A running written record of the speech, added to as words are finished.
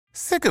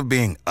Sick of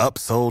being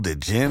upsold at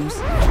gyms?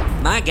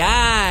 My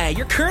guy,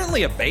 you're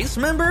currently a base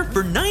member?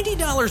 For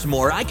 $90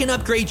 more, I can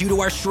upgrade you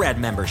to our Shred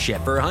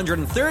membership. For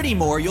 $130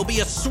 more, you'll be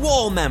a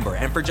Swole member.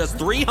 And for just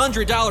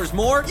 $300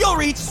 more, you'll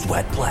reach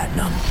Sweat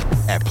Platinum.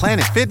 At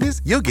Planet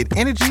Fitness, you'll get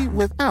energy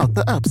without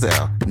the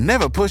upsell.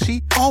 Never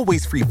pushy,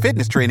 always free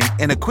fitness training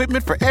and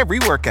equipment for every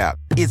workout.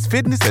 It's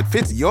fitness that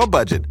fits your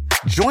budget.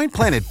 Join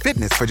Planet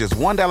Fitness for just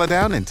 $1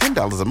 down and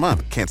 $10 a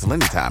month. Cancel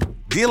anytime.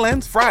 Deal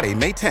ends Friday,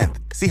 May 10th.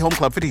 See Home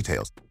Club for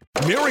details.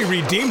 Mary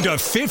redeemed a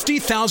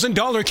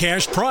 $50,000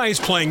 cash prize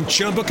playing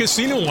Chumba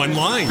Casino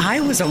online.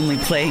 I was only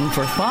playing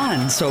for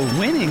fun, so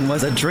winning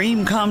was a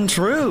dream come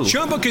true.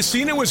 Chumba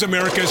Casino is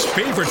America's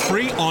favorite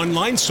free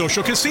online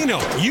social casino.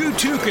 You,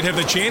 too, could have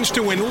the chance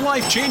to win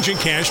life-changing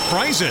cash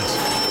prizes.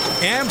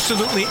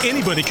 Absolutely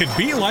anybody could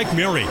be like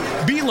Mary.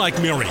 Be like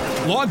Mary.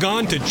 Log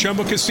on to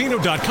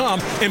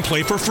ChumbaCasino.com and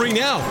play for free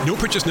now. No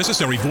purchase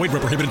necessary. Void where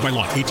prohibited by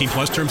law. 18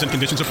 plus terms and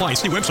conditions apply.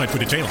 See website for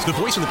details. The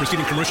voice of the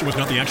preceding commercial was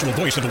not the actual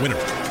voice of the winner.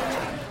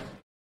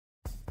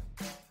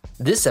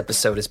 This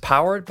episode is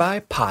powered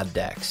by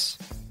Poddex.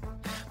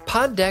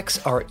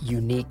 Poddex are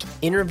unique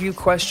interview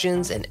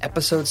questions and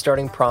episode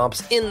starting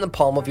prompts in the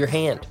palm of your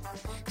hand.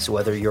 So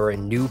whether you're a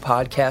new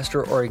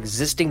podcaster or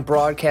existing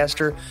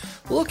broadcaster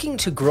looking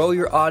to grow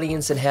your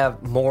audience and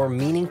have more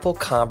meaningful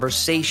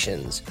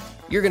conversations,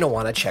 you're going to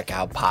want to check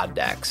out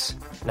Poddex.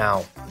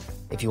 Now,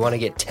 if you want to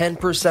get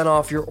 10%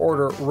 off your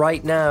order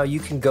right now,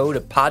 you can go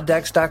to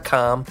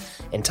poddex.com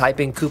and type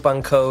in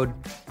coupon code,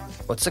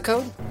 what's the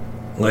code?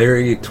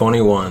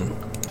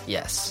 Larry21.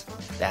 Yes,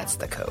 that's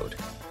the code.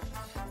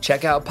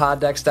 Check out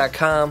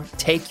poddex.com.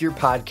 Take your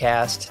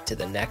podcast to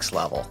the next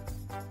level.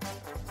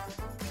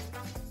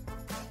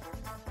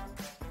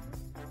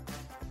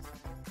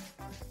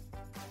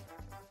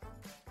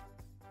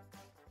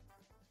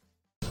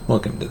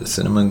 Welcome to the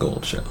Cinema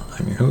Gold Show.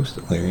 I'm your host,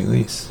 Larry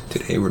Leese.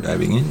 Today we're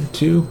diving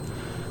into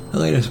the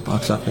latest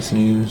box office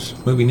news,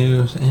 movie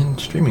news, and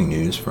streaming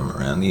news from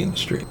around the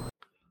industry.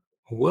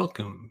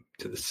 Welcome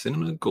to the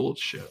Cinema Gold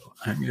Show.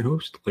 I'm your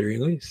host, Larry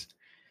Leese.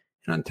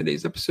 And on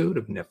today's episode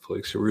of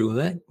Netflix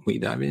Roulette, we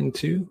dive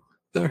into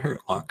The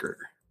Hurt Locker.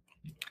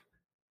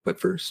 But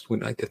first,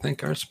 we'd like to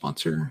thank our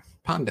sponsor,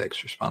 Poddex,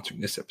 for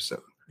sponsoring this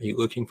episode. Are you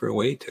looking for a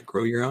way to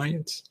grow your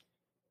audience,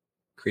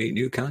 create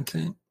new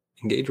content,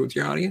 engage with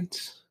your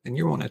audience? Then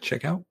you'll want to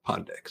check out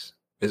Poddex.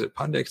 Visit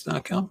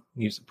poddex.com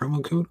and use the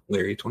promo code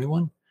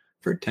Larry21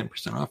 for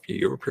 10% off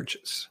your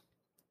purchase.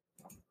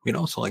 We'd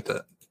also like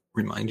to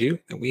remind you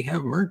that we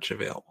have merch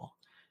available.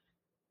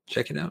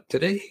 Check it out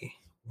today.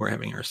 We're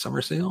having our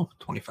summer sale,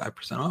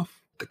 25%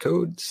 off. The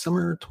code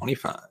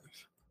SUMMER25.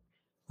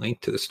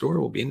 Link to the store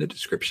will be in the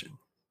description.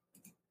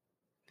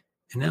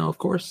 And now, of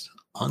course,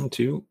 on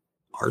to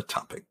our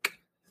topic,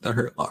 The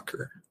Hurt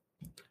Locker.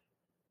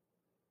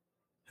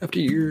 After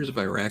years of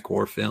Iraq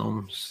war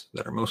films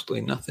that are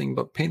mostly nothing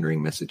but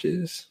pandering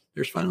messages,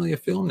 there's finally a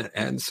film that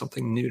adds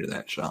something new to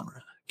that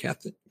genre.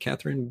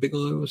 Kathryn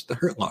Bigelow's The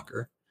Hurt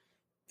Locker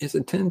is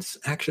a tense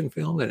action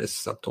film that is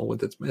subtle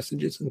with its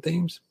messages and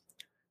themes,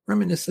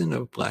 reminiscent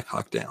of Black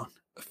Hawk Down,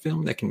 a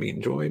film that can be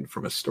enjoyed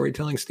from a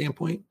storytelling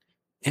standpoint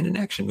and an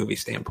action movie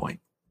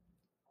standpoint.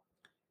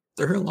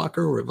 The Hurt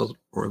Locker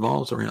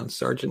revolves around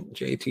Sergeant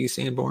J.T.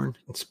 Sanborn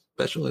and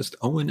Specialist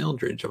Owen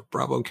Eldridge of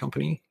Bravo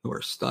Company, who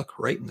are stuck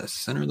right in the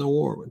center of the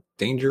war with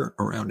danger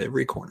around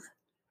every corner.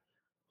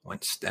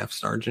 When Staff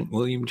Sergeant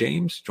William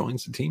James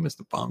joins the team as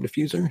the bomb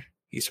diffuser,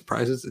 he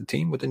surprises the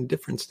team with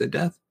indifference to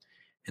death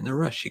and the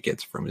rush he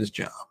gets from his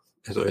job.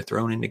 As they're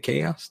thrown into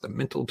chaos, the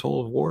mental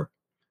toll of war,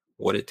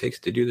 what it takes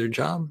to do their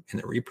job,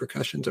 and the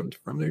repercussions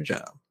from their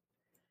job.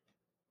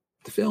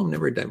 The film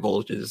never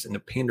divulges into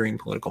pandering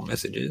political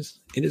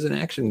messages. It is an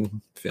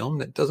action film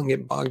that doesn't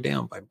get bogged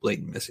down by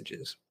blatant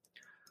messages.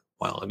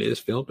 While it is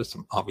filled with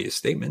some obvious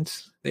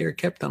statements, they are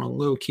kept on a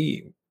low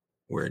key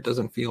where it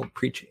doesn't feel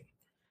preachy.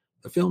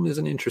 The film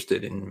isn't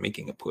interested in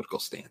making a political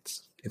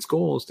stance. Its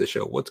goal is to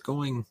show what's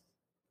going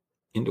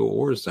into a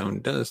war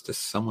zone does to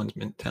someone's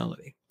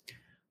mentality.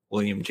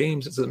 William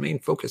James is the main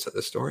focus of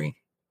the story,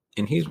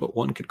 and he's what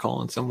one could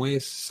call in some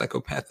ways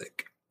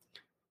psychopathic.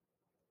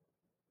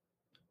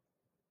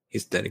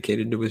 He's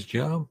dedicated to his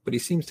job, but he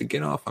seems to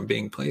get off on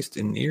being placed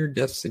in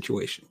near-death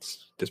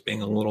situations. Just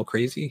being a little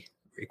crazy?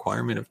 The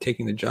requirement of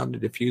taking the job to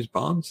defuse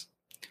bombs?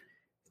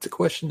 It's a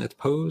question that's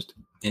posed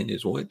and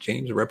is what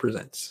James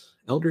represents.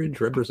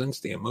 Eldridge represents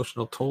the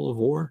emotional toll of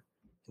war,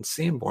 and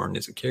Sanborn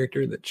is a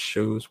character that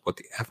shows what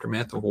the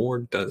aftermath of war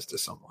does to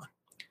someone.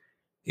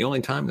 The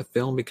only time the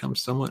film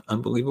becomes somewhat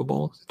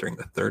unbelievable is during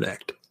the third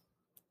act.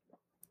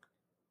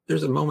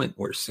 There's a moment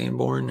where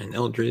Sanborn and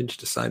Eldridge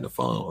decide to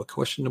follow a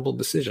questionable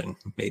decision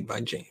made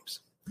by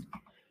James.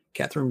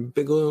 Kathryn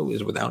Bigelow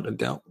is without a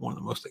doubt one of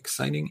the most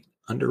exciting,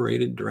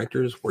 underrated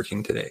directors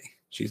working today.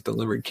 She's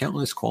delivered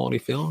countless quality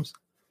films,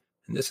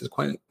 and this is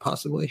quite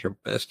possibly her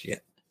best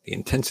yet. The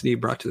intensity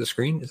brought to the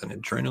screen is an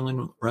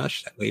adrenaline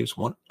rush that leaves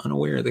one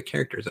unaware of the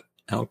character's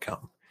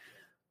outcome.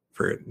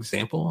 For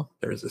example,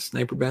 there is a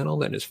sniper battle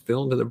that is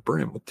filled to the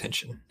brim with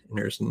tension, and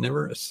there is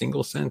never a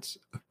single sense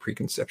of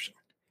preconception.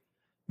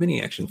 Many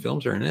action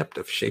films are inept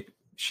of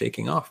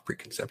shaking off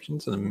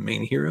preconceptions of the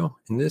main hero,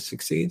 and this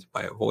succeeds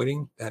by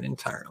avoiding that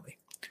entirely.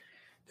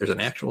 There's an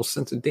actual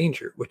sense of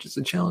danger, which is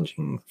a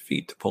challenging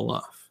feat to pull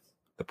off.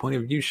 The point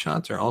of view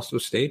shots are also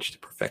staged to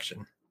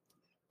perfection.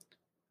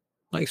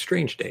 Like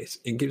Strange Days,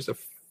 it gives a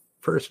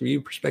first view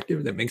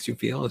perspective that makes you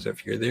feel as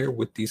if you're there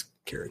with these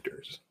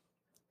characters.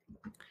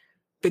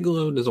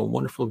 Bigelow does a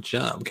wonderful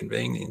job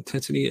conveying the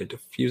intensity of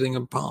defusing a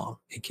bomb,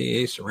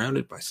 aka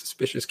surrounded by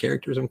suspicious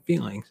characters and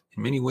feelings,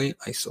 in many ways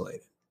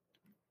isolated.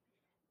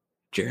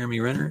 Jeremy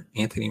Renner,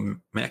 Anthony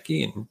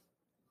Mackie, and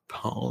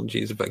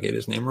apologies if I get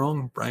his name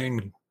wrong,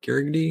 Brian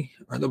Geraghty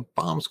are the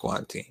Bomb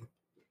Squad team.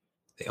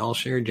 They all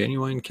share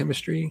genuine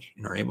chemistry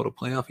and are able to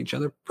play off each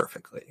other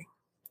perfectly.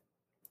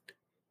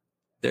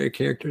 Their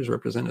characters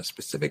represent a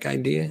specific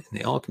idea, and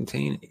they all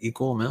contain an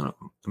equal amount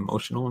of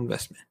emotional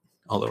investment.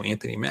 Although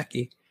Anthony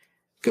Mackie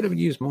could have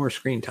used more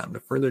screen time to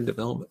further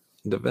develop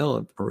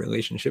a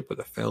relationship with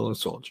a fellow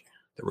soldier.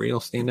 The real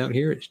standout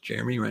here is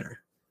Jeremy Renner,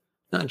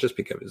 not just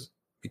because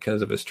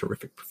of his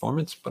terrific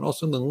performance, but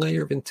also the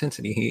layer of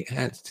intensity he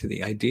adds to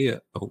the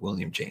idea of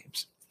William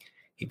James.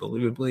 He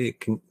believably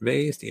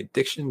conveys the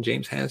addiction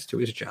James has to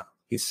his job.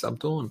 He's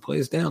subtle and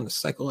plays down the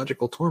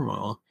psychological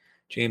turmoil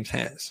James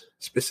has,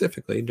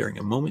 specifically during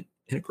a moment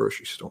in a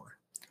grocery store.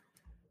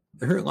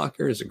 The Hurt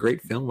Locker is a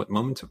great film with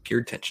moments of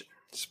pure tension,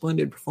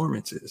 splendid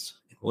performances,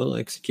 and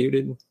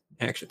well-executed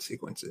action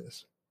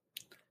sequences.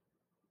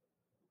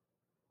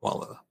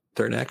 While the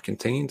third act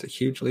contains a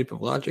huge leap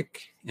of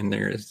logic, and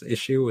there is the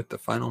issue with the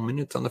final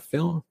minutes on the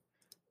film,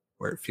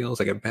 where it feels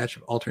like a batch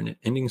of alternate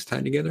endings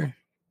tied together,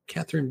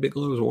 Kathryn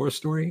Bigelow's War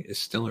Story is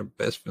still her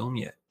best film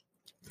yet.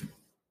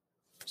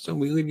 So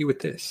we leave you with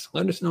this.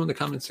 Let us know in the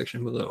comment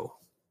section below.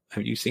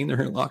 Have you seen The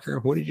Hurt Locker?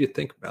 What did you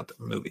think about the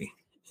movie?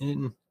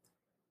 And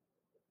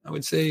I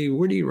would say,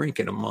 where do you rank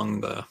it among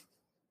the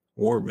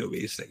war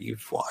movies that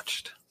you've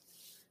watched?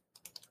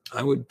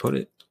 I would put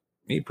it,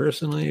 me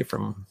personally,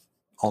 from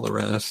all the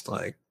rest,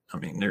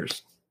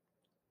 there's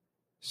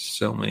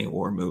so many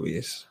war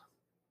movies.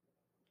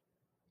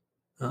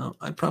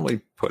 I'd probably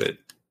put it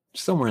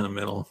somewhere in the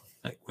middle.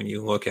 Like when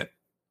you look at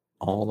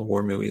all the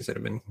war movies that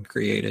have been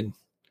created,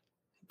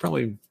 it'd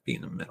probably be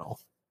in the middle.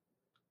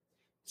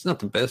 It's not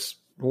the best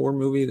war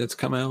movie that's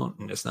come out,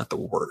 and it's not the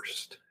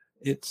worst.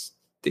 It's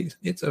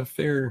a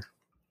fair.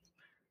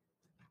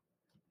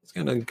 It's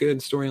got a good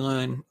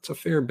storyline. It's a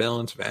fair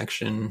balance of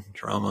action,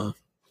 drama.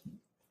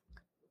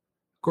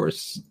 Of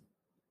course,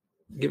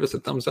 give us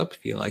a thumbs up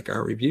if you like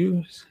our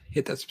reviews.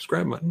 Hit that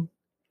subscribe button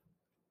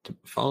to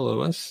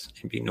follow us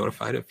and be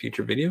notified of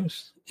future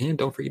videos. And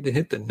don't forget to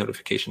hit the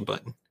notification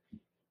button.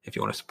 If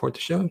you want to support the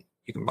show,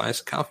 you can buy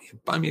us a coffee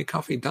at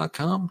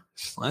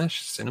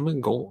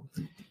buymeacoffee.com/cinemagold.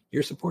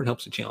 Your support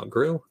helps the channel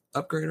grow,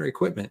 upgrade our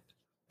equipment,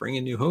 bring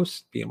in new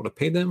hosts, be able to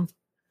pay them,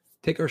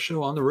 take our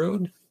show on the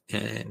road,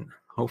 and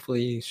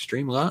hopefully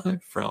stream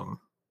live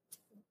from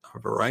a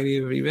variety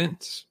of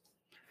events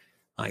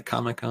like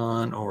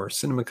Comic-Con or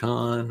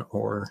CinemaCon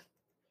or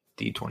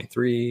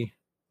D23,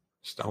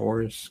 Star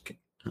Wars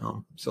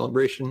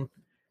Celebration.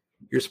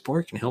 Your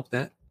support can help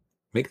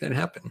make that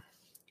happen.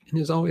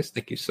 And as always,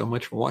 thank you so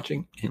much for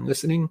watching and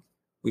listening.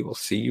 We will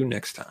see you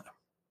next time.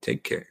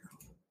 Take care.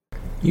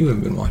 You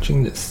have been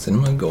watching the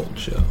Cinema Gold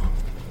Show.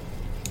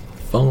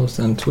 Follow us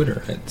on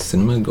Twitter at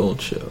Cinema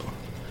Gold Show.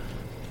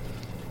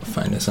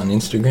 Find us on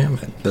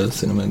Instagram at The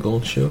Cinema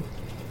Gold Show.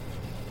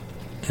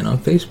 And on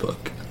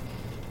Facebook,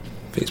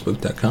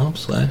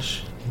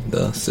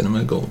 facebook.com/The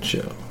Cinema Gold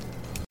Show.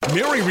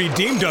 Mary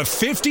redeemed a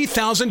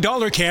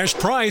 $50,000 cash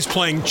prize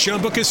playing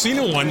Chumba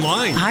Casino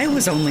online. I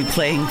was only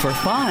playing for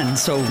fun,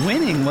 so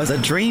winning was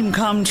a dream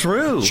come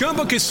true.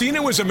 Chumba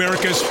Casino is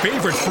America's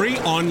favorite free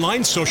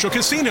online social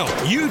casino.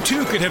 You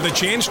too could have the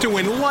chance to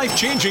win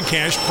life-changing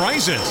cash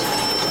prizes.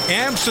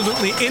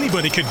 Absolutely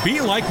anybody could be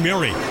like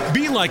Mary.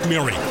 Be like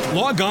Mary.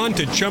 Log on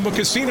to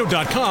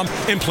ChumbaCasino.com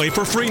and play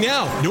for free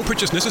now. No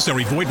purchase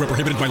necessary. Void where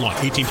prohibited by law.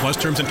 18 plus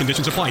terms and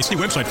conditions apply. See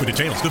website for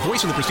details. The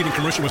voice in the preceding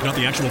commercial was not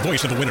the actual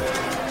voice of the winner.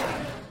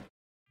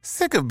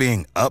 Sick of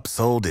being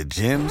upsold at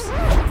gyms?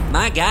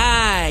 My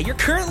guy, you're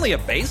currently a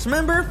base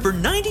member? For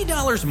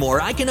 $90 more,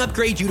 I can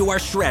upgrade you to our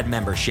Shred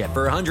membership.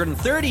 For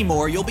 $130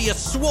 more, you'll be a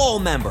Swole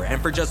member.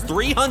 And for just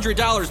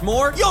 $300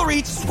 more, you'll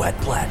reach Sweat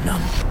Platinum.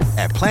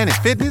 At Planet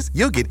Fitness,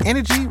 you'll get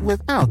energy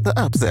without the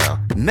upsell.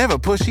 Never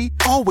pushy,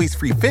 always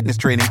free fitness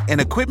training and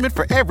equipment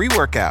for every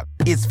workout.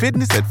 It's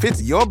fitness that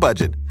fits your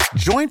budget.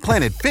 Join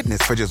Planet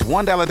Fitness for just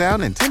 $1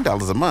 down and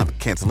 $10 a month.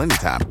 Cancel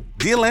anytime.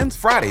 Deal ends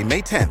Friday,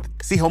 May 10th.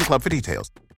 See Home Club for details.